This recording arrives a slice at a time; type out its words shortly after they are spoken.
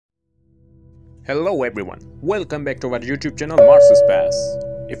Hello everyone, welcome back to our YouTube channel Mars Space.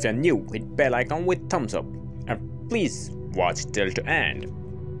 If you're new, hit bell icon with thumbs up and please watch till to end.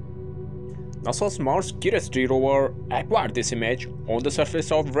 NASA's Mars Curiosity Rover acquired this image on the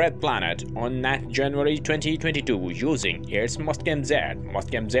surface of red planet on 9th January 2022 using its Mustcam Z.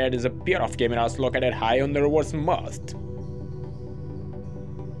 Mustcam Z is a pair of cameras located high on the rover's mast.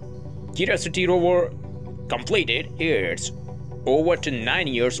 Curiosity Rover completed its over to 9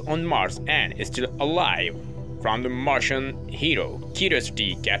 years on Mars and is still alive. From the Martian hero,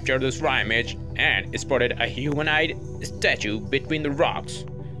 Curiosity captured this raw image and spotted a humanoid statue between the rocks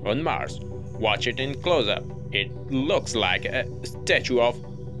on Mars. Watch it in close-up. It looks like a Statue of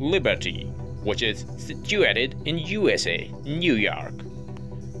Liberty, which is situated in USA, New York.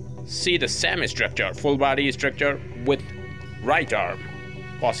 See the same structure, full body structure with right arm.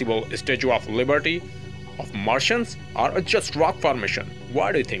 Possible Statue of Liberty of Martians or just rock formation?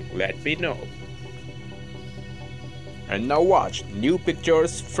 What do you think? Let me know. And now watch new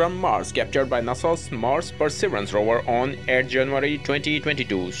pictures from Mars captured by NASA's Mars Perseverance rover on 8 January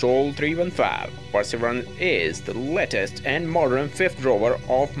 2022, Sol 315. Perseverance is the latest and modern fifth rover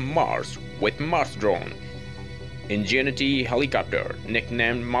of Mars with Mars drone. Ingenuity helicopter,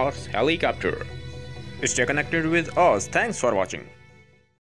 nicknamed Mars Helicopter. Stay connected with us. Thanks for watching.